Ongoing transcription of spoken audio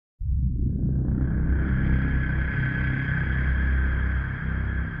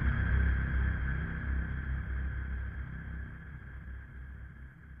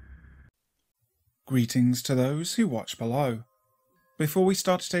Greetings to those who watch below. Before we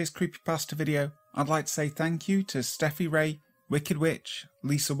start today's creepypasta video, I'd like to say thank you to Steffi Ray, Wicked Witch,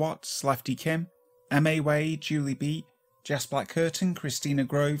 Lisa Watts, Lefty Kim, M.A. Wade, Julie B, Jess Black Curtain, Christina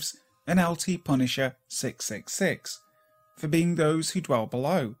Groves, and LT Punisher 666 for being those who dwell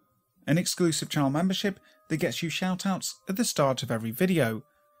below, an exclusive channel membership that gets you shoutouts at the start of every video.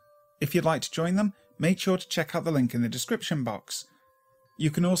 If you'd like to join them, make sure to check out the link in the description box. You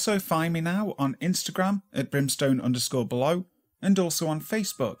can also find me now on Instagram at brimstone_below and also on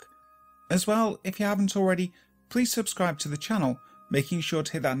Facebook. As well, if you haven't already, please subscribe to the channel, making sure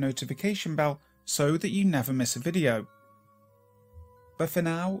to hit that notification bell so that you never miss a video. But for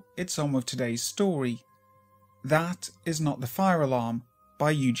now, it's on with today's story. That Is Not the Fire Alarm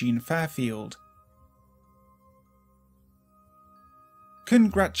by Eugene Fairfield.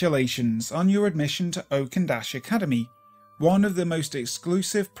 Congratulations on your admission to Oak and Ash Academy, one of the most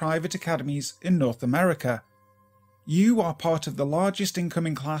exclusive private academies in North America. You are part of the largest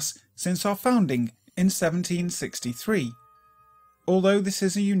incoming class since our founding in 1763. Although this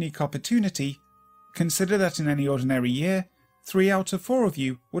is a unique opportunity, consider that in any ordinary year, 3 out of 4 of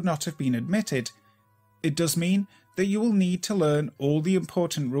you would not have been admitted. It does mean that you will need to learn all the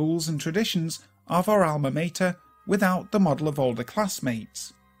important rules and traditions of our alma mater without the model of older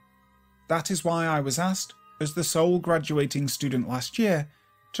classmates. That is why I was asked, as the sole graduating student last year,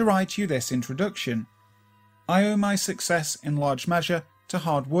 to write you this introduction. I owe my success in large measure to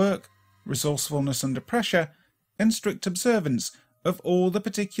hard work, resourcefulness under pressure, and strict observance of all the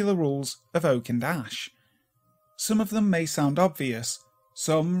particular rules of Oak and Ash. Some of them may sound obvious,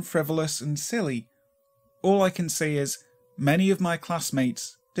 some frivolous and silly. All I can say is, many of my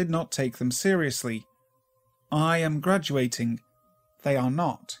classmates did not take them seriously. I am graduating, they are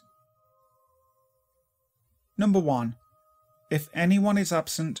not. Number 1. If anyone is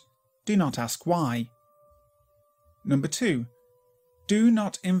absent, do not ask why. Number 2. Do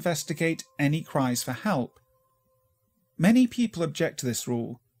not investigate any cries for help. Many people object to this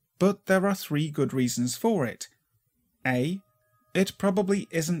rule, but there are 3 good reasons for it. A. It probably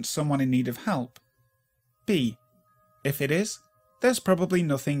isn't someone in need of help. B. If it is, there's probably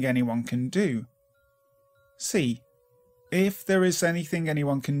nothing anyone can do. C. If there is anything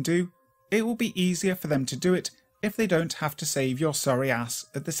anyone can do, it will be easier for them to do it if they don't have to save your sorry ass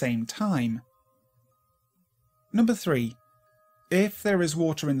at the same time. Number 3. If there is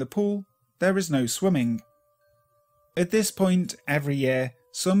water in the pool, there is no swimming. At this point, every year,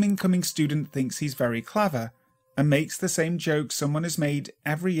 some incoming student thinks he's very clever and makes the same joke someone has made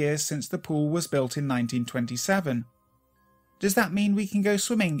every year since the pool was built in 1927. Does that mean we can go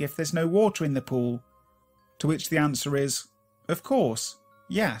swimming if there's no water in the pool? To which the answer is, of course,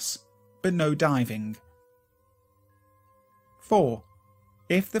 yes, but no diving. 4.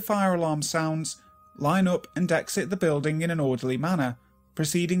 If the fire alarm sounds, line up and exit the building in an orderly manner,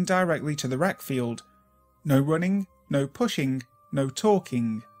 proceeding directly to the rec field. No running, no pushing, no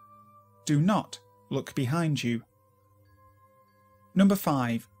talking. Do not look behind you. Number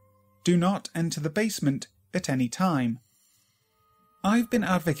 5. Do not enter the basement at any time. I've been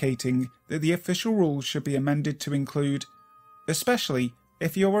advocating that the official rules should be amended to include, especially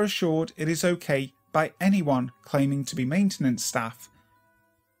if you are assured it is okay by anyone claiming to be maintenance staff.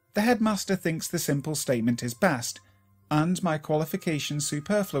 The headmaster thinks the simple statement is best, and my qualifications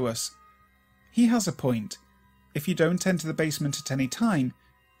superfluous. He has a point. If you don't enter the basement at any time,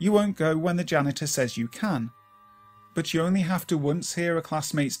 you won't go when the janitor says you can. But you only have to once hear a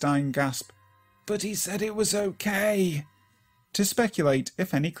classmate's dying gasp, "But he said it was okay," to speculate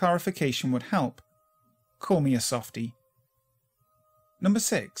if any clarification would help. Call me a softie. Number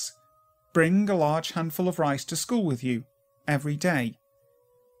 6. Bring a large handful of rice to school with you, every day.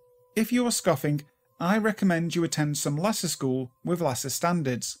 If you are scoffing, I recommend you attend some lesser school with lesser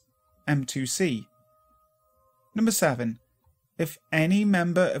standards, M2C. Number 7. If any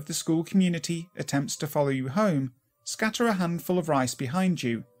member of the school community attempts to follow you home, scatter a handful of rice behind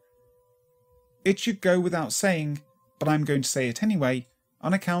you. It should go without saying, but I'm going to say it anyway,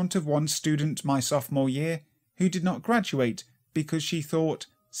 on account of one student my sophomore year who did not graduate because she thought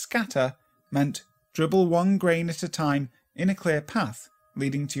scatter meant dribble 1 grain at a time in a clear path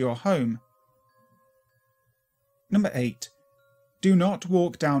leading to your home. Number 8. Do not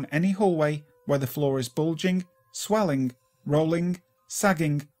walk down any hallway where the floor is bulging, swelling, rolling,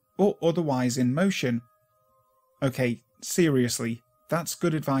 sagging, or otherwise in motion. Okay, seriously, that's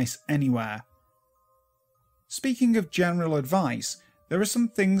good advice anywhere. Speaking of general advice, there are some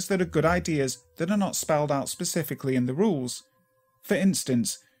things that are good ideas that are not spelled out specifically in the rules. For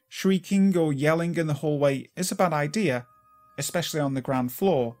instance, shrieking or yelling in the hallway is a bad idea, especially on the ground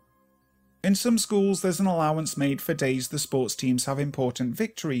floor. In some schools there's an allowance made for days the sports teams have important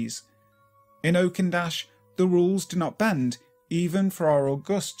victories. In Oakendash, the rules do not bend, even for our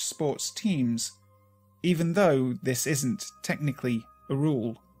august sports teams, even though this isn't technically a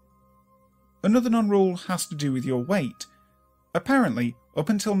rule. Another non-rule has to do with your weight. Apparently, up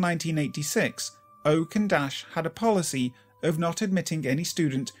until 1986, Oakendash had a policy of not admitting any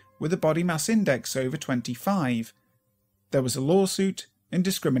student with a body mass index over 25. There was a lawsuit and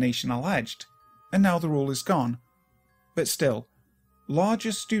discrimination alleged, and now the rule is gone. But still,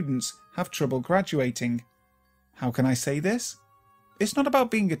 larger students have trouble graduating. How can I say this? It's not about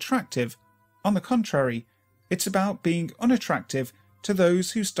being attractive. On the contrary, it's about being unattractive to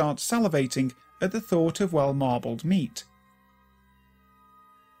those who start salivating at the thought of well-marbled meat.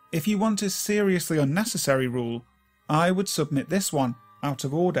 If you want a seriously unnecessary rule, I would submit this one out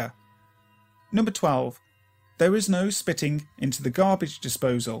of order. Number 12. There is no spitting into the garbage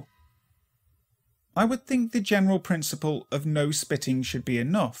disposal. I would think the general principle of no spitting should be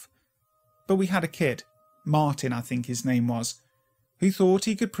enough, but we had a kid, Martin I think his name was, who thought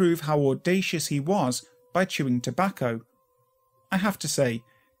he could prove how audacious he was by chewing tobacco. I have to say,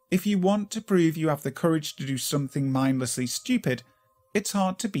 if you want to prove you have the courage to do something mindlessly stupid, it's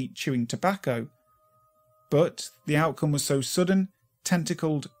hard to beat chewing tobacco. But the outcome was so sudden,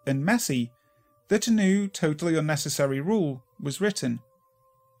 tentacled, and messy that a new, totally unnecessary rule was written.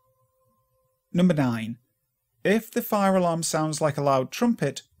 Number 9. If the fire alarm sounds like a loud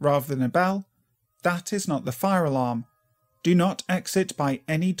trumpet rather than a bell, that is not the fire alarm. Do not exit by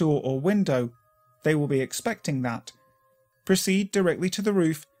any door or window. They will be expecting that. Proceed directly to the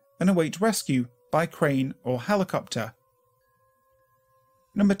roof and await rescue by crane or helicopter.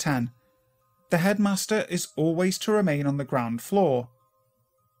 Number 10. The headmaster is always to remain on the ground floor.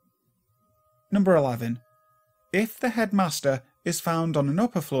 Number 11. If the headmaster is found on an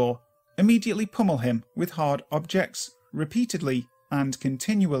upper floor, immediately pummel him with hard objects, repeatedly and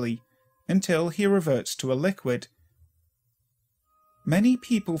continually, until he reverts to a liquid. Many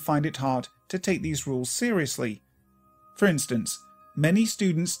people find it hard to take these rules seriously. For instance, many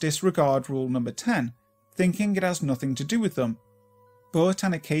students disregard rule number 10, thinking it has nothing to do with them. But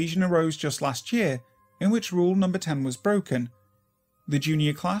an occasion arose just last year in which rule number 10 was broken. The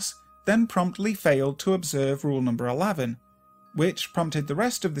junior class then promptly failed to observe rule number 11, which prompted the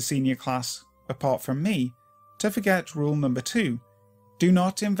rest of the senior class, apart from me, to forget rule number 2, do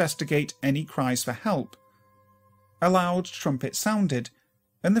not investigate any cries for help. A loud trumpet sounded,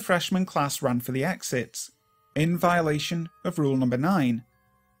 and the freshman class ran for the exits, in violation of rule number 9.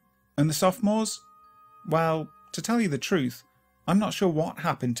 And the sophomores? Well, to tell you the truth, I'm not sure what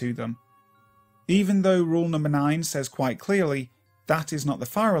happened to them. Even though rule number 9 says quite clearly, that is not the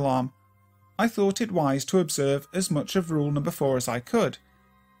fire alarm, I thought it wise to observe as much of rule number 4 as I could,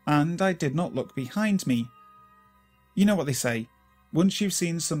 and I did not look behind me. You know what they say, once you've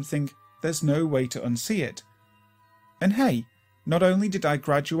seen something, there's no way to unsee it. And hey, not only did I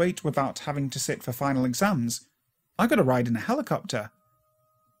graduate without having to sit for final exams, I got a ride in a helicopter.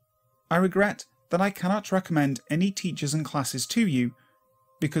 I regret that I cannot recommend any teachers and classes to you,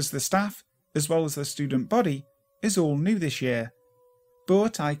 because the staff, as well as the student body, is all new this year.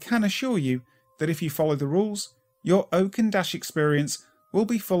 But I can assure you that if you follow the rules, your Oakendash experience will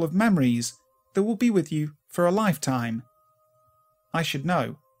be full of memories that will be with you for a lifetime. I should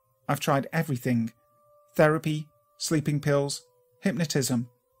know. I've tried everything. Therapy, sleeping pills, hypnotism.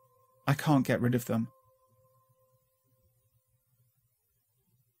 I can't get rid of them.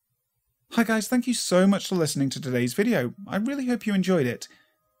 Hi guys, thank you so much for listening to today's video. I really hope you enjoyed it.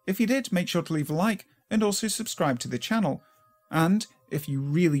 If you did, make sure to leave a like and also subscribe to the channel. And if you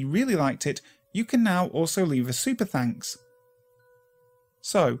really liked it, you can now also leave a super thanks.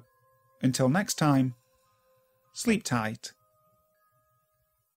 So, until next time, sleep tight.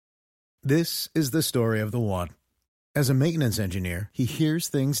 This is the story of the one. As a maintenance engineer, he hears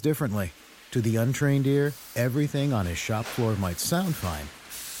things differently. To the untrained ear, everything on his shop floor might sound fine,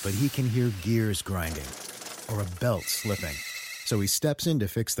 but he can hear gears grinding or a belt slipping. So he steps in to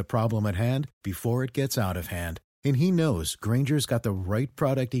fix the problem at hand before it gets out of hand. And he knows Grainger's got the right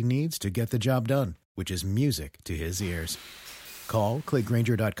product he needs to get the job done, which is music to his ears. Call, click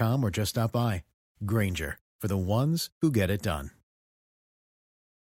Grainger.com, or just stop by. Grainger, for the ones who get it done.